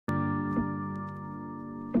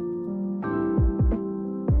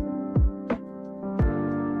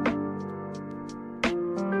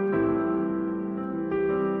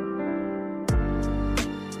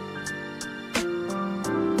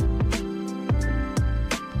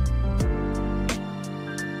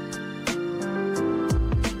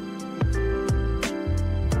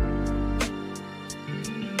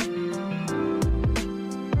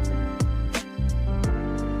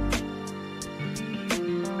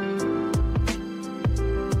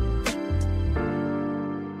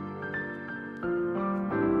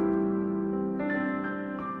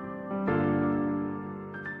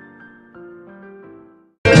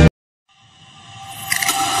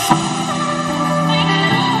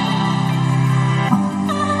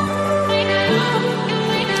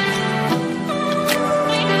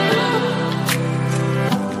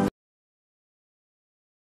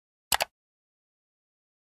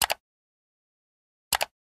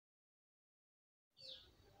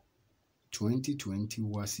2020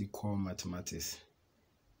 Wassce Core Mathematics,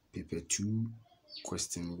 Paper 2,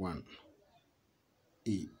 Question 1.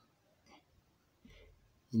 A.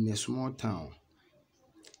 In a small town,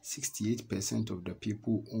 68% of the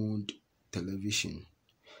people owned television,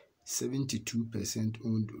 72%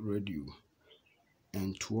 owned radio,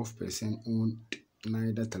 and 12% owned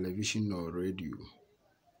neither television nor radio.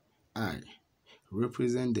 I.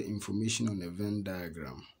 Represent the information on a Venn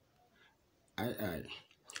diagram. II.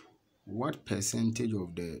 What percentage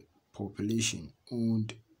of the population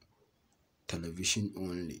owned television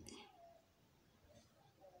only?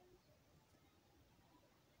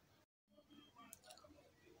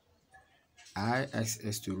 I asks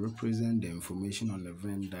us to represent the information on the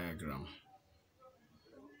Venn diagram.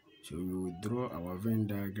 So we will draw our Venn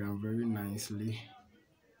diagram very nicely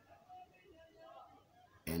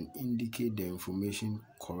and indicate the information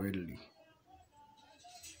correctly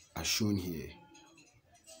as shown here.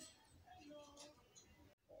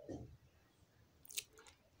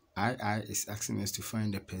 II is asking us to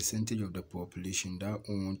find the percentage of the population that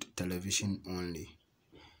owned television only.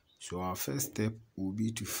 So our first step will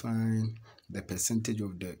be to find the percentage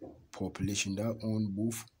of the population that owned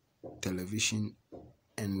both television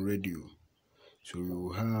and radio. So we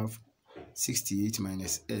will have 68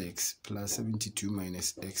 minus x plus 72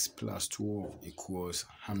 minus x plus 12 equals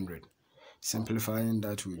 100. Simplifying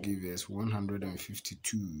that will give us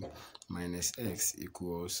 152 minus x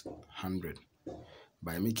equals 100.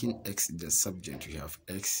 By making x the subject, we have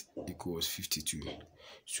x equals 52.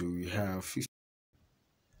 So we have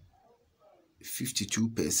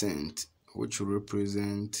 52%, which will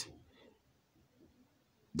represent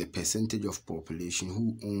the percentage of population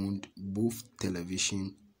who owned both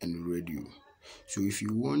television and radio. So if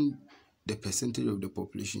you want the percentage of the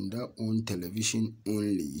population that owned television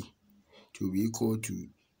only, it will be equal to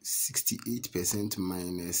 68%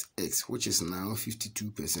 minus x, which is now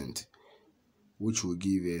 52%, which will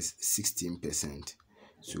give us 16%.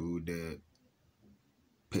 So the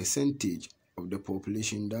percentage of the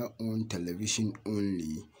population that own television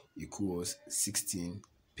only equals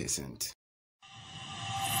 16%.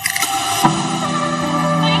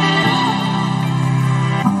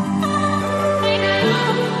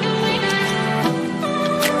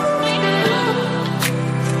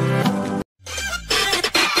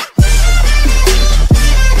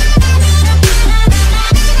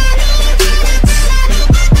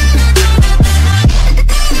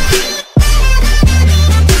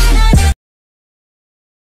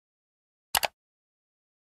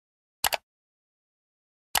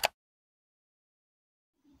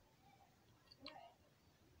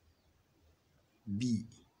 B.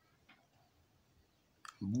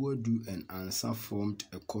 Boadu and Ansa formed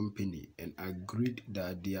a company and agreed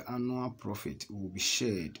that their annual profit will be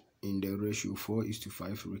shared in the ratio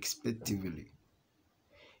 4:5 respectively.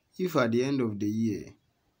 If at the end of the year,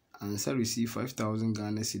 Ansa received 5,000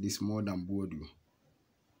 Ghana cedis more than Boadu,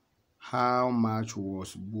 how much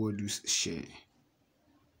was Boadu's share?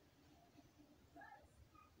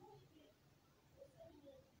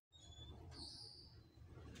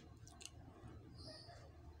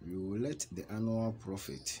 We will let the annual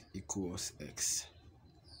profit equals x.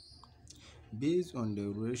 Based on the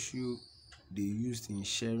ratio they used in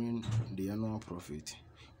sharing the annual profit,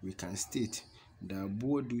 we can state that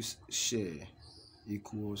Boadu's share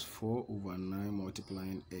equals 4/9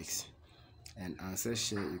 multiplying x and Ansa's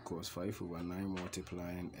share equals 5/9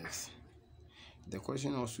 multiplying x. The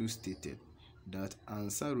question also stated that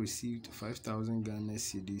Ansa received 5,000 Ghana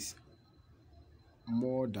cedis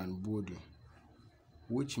more than Boadu,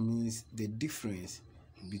 which means the difference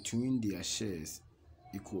between their shares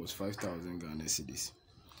equals 5,000 Ghana cedis.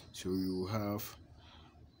 So we will have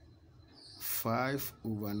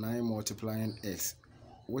 5/9 multiplying x,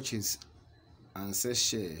 which is Ansa's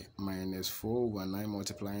share, minus 4/9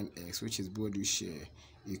 multiplying x, which is Boadu's share,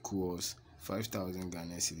 equals 5,000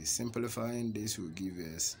 Ghana cedis. Simplifying this will give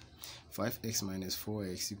us 5x minus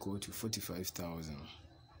 4x equal to 45,000.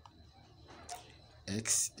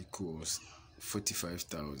 X equals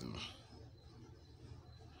 45,000,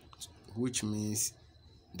 which means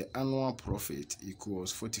the annual profit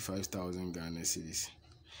equals 45,000 Ghana cedis.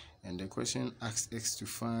 And the question asks us to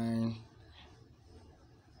find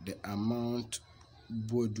the amount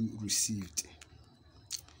Boadu received.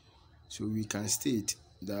 So we can state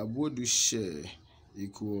that Boadu's share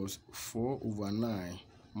equals 4/9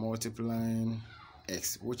 multiplying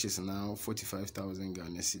x, which is now 45,000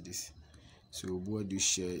 Ghana cedis. So Boadu's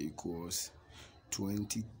share equals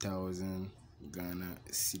 20,000 Ghana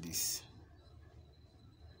cedis.